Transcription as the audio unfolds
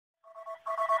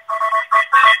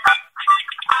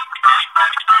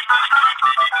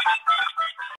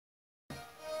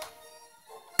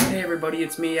everybody,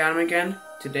 it's me, Adam, again.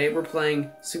 Today we're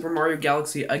playing Super Mario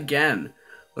Galaxy again.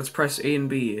 Let's press A and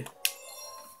B.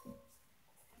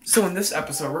 So in this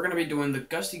episode, we're going to be doing the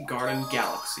Gusty Garden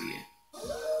Galaxy.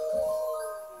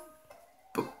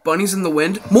 Bunnies in the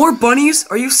wind? More bunnies?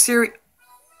 Are you serious?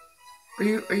 Are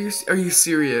you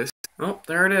serious? Oh,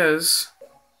 there it is.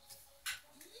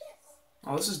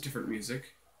 Oh, this is different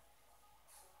music.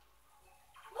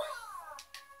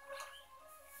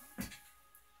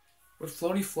 With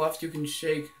Floaty Fluff, you can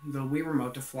shake the Wii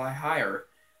Remote to fly higher,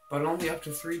 but only up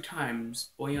to 3 times.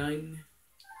 Boing.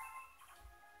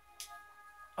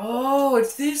 Oh,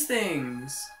 it's these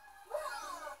things!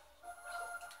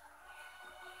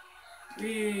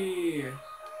 Whee!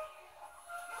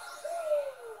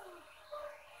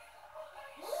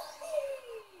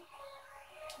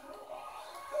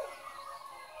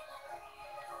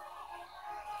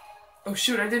 Oh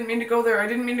shoot, I didn't mean to go there.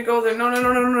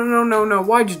 No.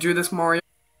 Why'd you do this, Mario?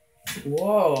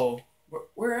 Whoa.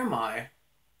 Where am I?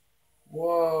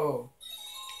 Whoa.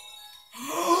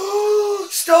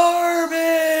 Starbit!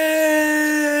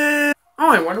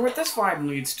 Oh, I wonder what this vibe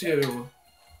leads to.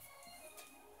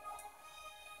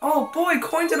 Oh boy,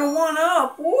 coins and a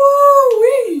 1-up.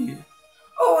 Woo-wee!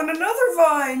 Oh, and another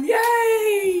vine.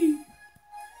 Yay!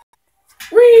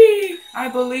 Whee! I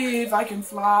believe I can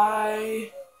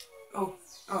fly.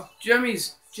 Oh,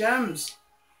 gems.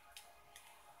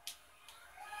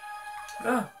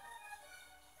 Ah.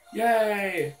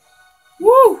 Yay!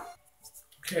 Woo!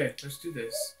 Okay, let's do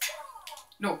this.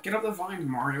 No, get up the vine,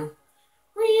 Mario.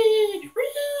 Whee!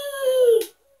 Whee!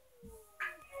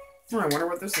 Oh, I wonder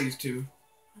what this leads to.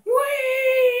 Whee!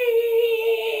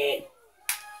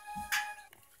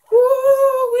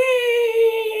 Woo-wee!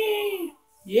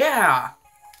 Yeah!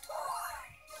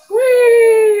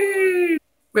 Whee!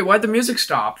 Wait, why'd the music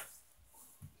stop?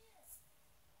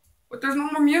 But there's no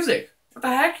more music. What the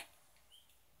heck?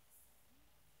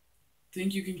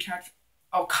 Think you can catch...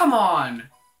 Oh, come on!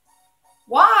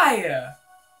 Why?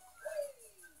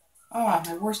 Ah,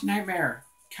 my worst nightmare.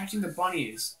 Catching the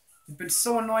bunnies. They've been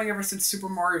so annoying ever since Super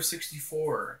Mario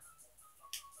 64.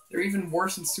 They're even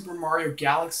worse in Super Mario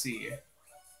Galaxy.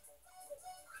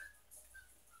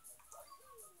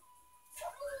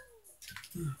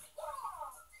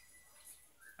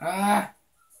 Ah!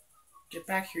 Get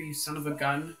back here, you son of a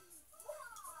gun.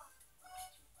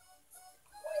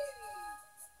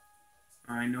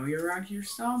 I know you're around here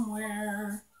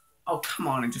somewhere. Oh, come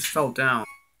on, I just fell down.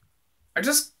 I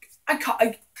caught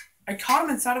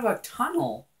him inside of a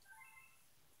tunnel.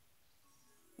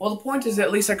 Well, the point is,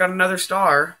 at least I got another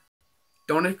star.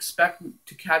 Don't expect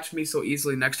to catch me so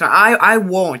easily next time. I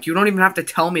won't. You don't even have to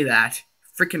tell me that.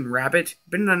 Freaking rabbit.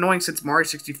 Been annoying since Mario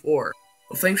 64.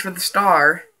 Well, thanks for the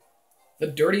star. The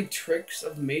dirty tricks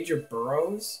of Major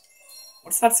Burrows?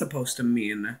 What's that supposed to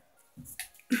mean?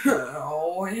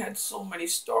 Oh, I had so many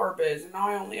star bits, and now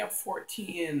I only have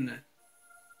 14.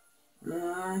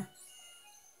 Where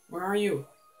are you?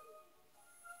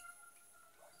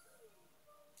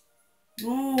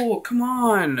 Oh, come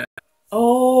on.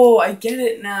 Oh, I get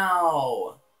it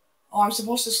now. Oh, I'm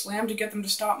supposed to slam to get them to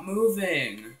stop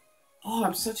moving. Oh,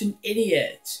 I'm such an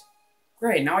idiot.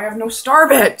 Great, now I have no star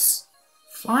bits.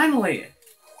 Finally.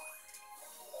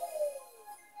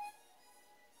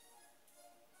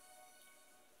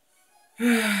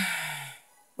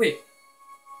 Wait.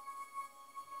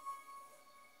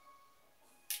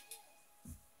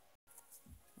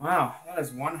 Wow, that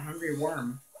is one hungry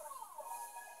worm.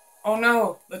 Oh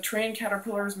no, the train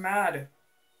caterpillar is mad.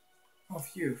 Oh,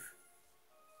 phew.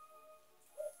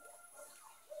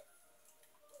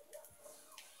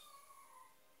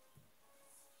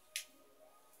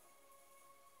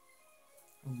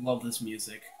 I love this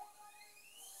music.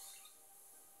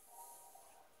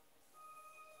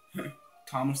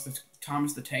 Thomas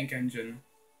the Tank Engine.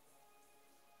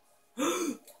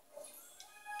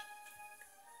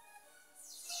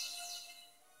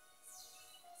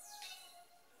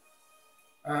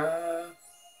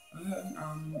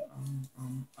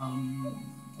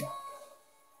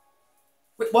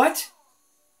 Wait, what?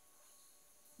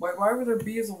 Why were there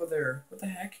bees over there? What the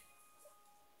heck?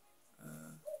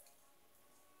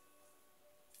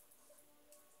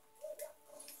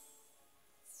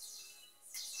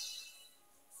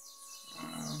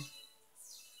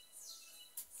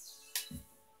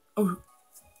 Oh,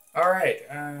 alright,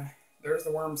 there's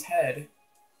the worm's head.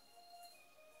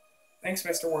 Thanks,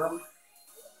 Mr. Worm.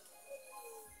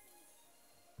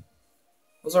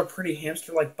 Those are pretty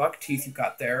hamster-like buck teeth you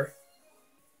got there.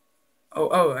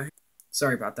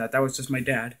 Sorry about that. That was just my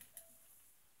dad.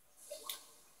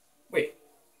 Wait.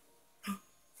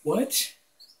 What?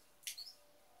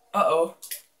 Uh-oh.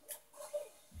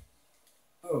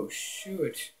 Oh,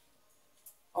 shoot.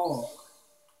 Oh.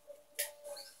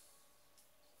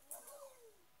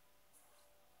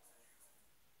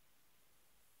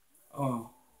 Oh.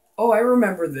 Oh, I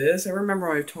remember this. I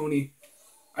remember my Tony.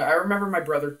 I remember my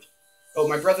brother. Oh,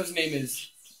 my brother's name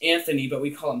is Anthony, but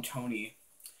we call him Tony.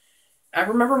 I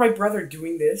remember my brother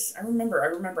doing this. I remember.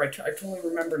 I totally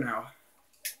remember now.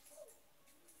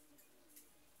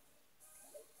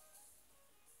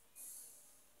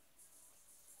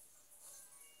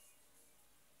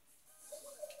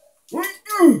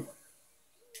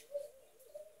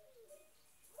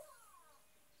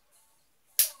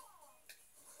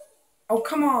 Oh,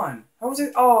 come on. How was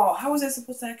it? Oh, how was I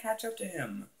supposed to catch up to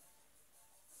him?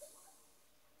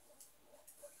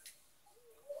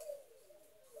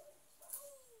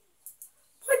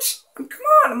 What? Come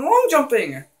on, I'm long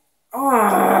jumping.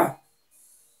 Ah.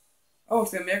 Oh,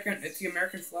 it's the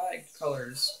American flag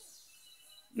colors.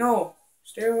 No,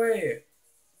 stay away.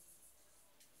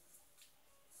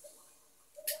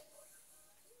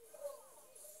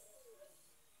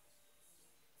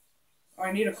 Oh,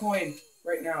 I need a coin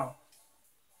right now.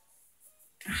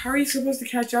 How are you supposed to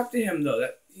catch up to him though?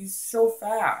 He's so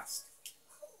fast.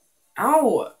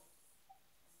 Ow!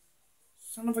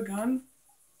 Son of a gun.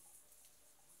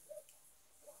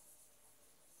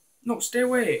 No, stay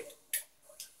away.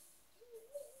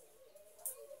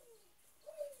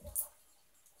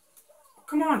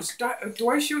 Come on, stop. Do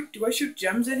I shoot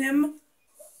gems at him?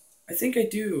 I think I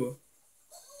do.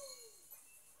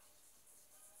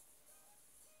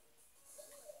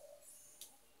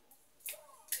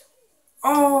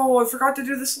 Oh, I forgot to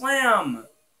do the slam.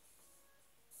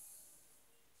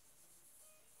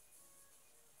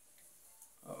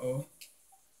 Uh-oh.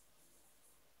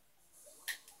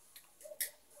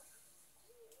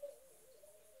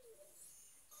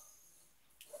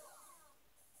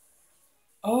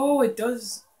 Oh, it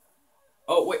does.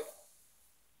 Oh, wait.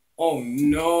 Oh,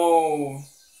 no.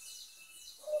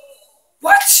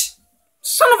 What?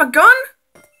 Son of a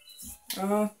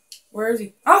gun? Where is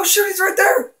he? Oh, shoot, he's right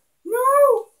there. No.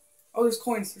 Oh, there's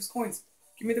coins. There's coins.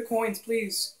 Give me the coins,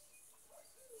 please.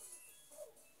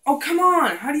 Oh, come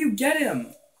on. How do you get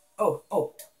him? Oh,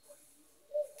 oh.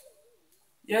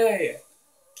 Yay.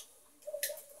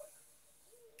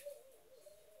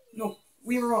 No,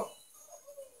 Wii remote.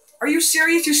 Are you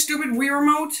serious, you stupid Wii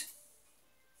remote?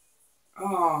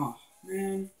 Oh,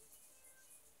 man.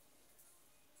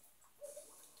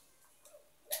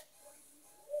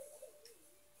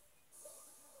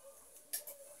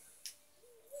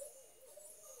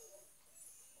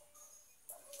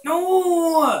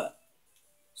 No!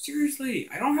 Seriously,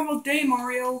 I don't have all day,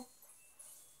 Mario.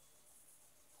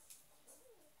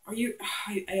 Are you...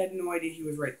 I had no idea he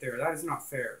was right there. That is not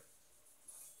fair.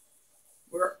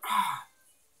 Where...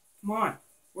 come on.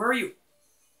 Where are you?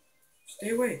 Stay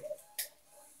away.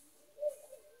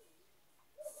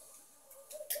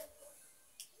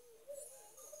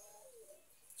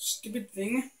 Stupid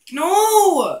thing.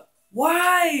 No!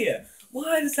 Why?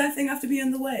 Why does that thing have to be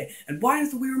in the way? And why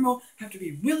does the Wii remote have to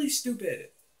be really stupid?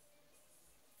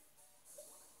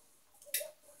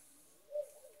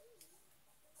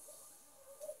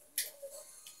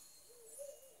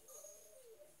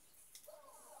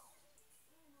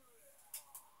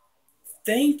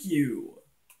 Thank you.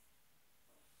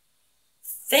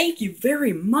 Thank you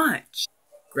very much.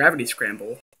 Gravity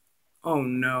scramble. Oh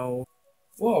no.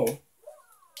 Whoa.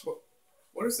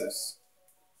 What is this?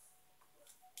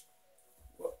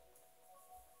 What?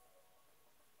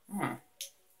 Huh.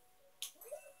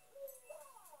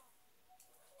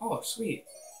 Oh, sweet.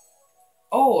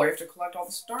 Oh, I have to collect all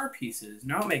the star pieces.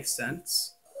 Now it makes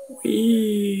sense.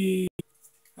 Whee.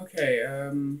 Okay,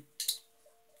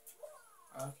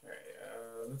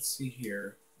 let's see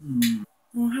here.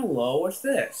 Oh, hello, what's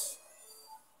this?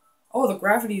 Oh, the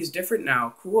gravity is different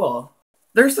now. Cool.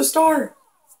 There's the star!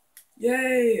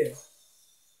 Yay!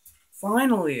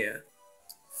 Finally!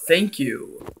 Thank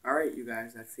you. Alright, you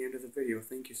guys, that's the end of the video.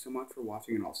 Thank you so much for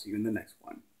watching, and I'll see you in the next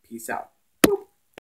one. Peace out.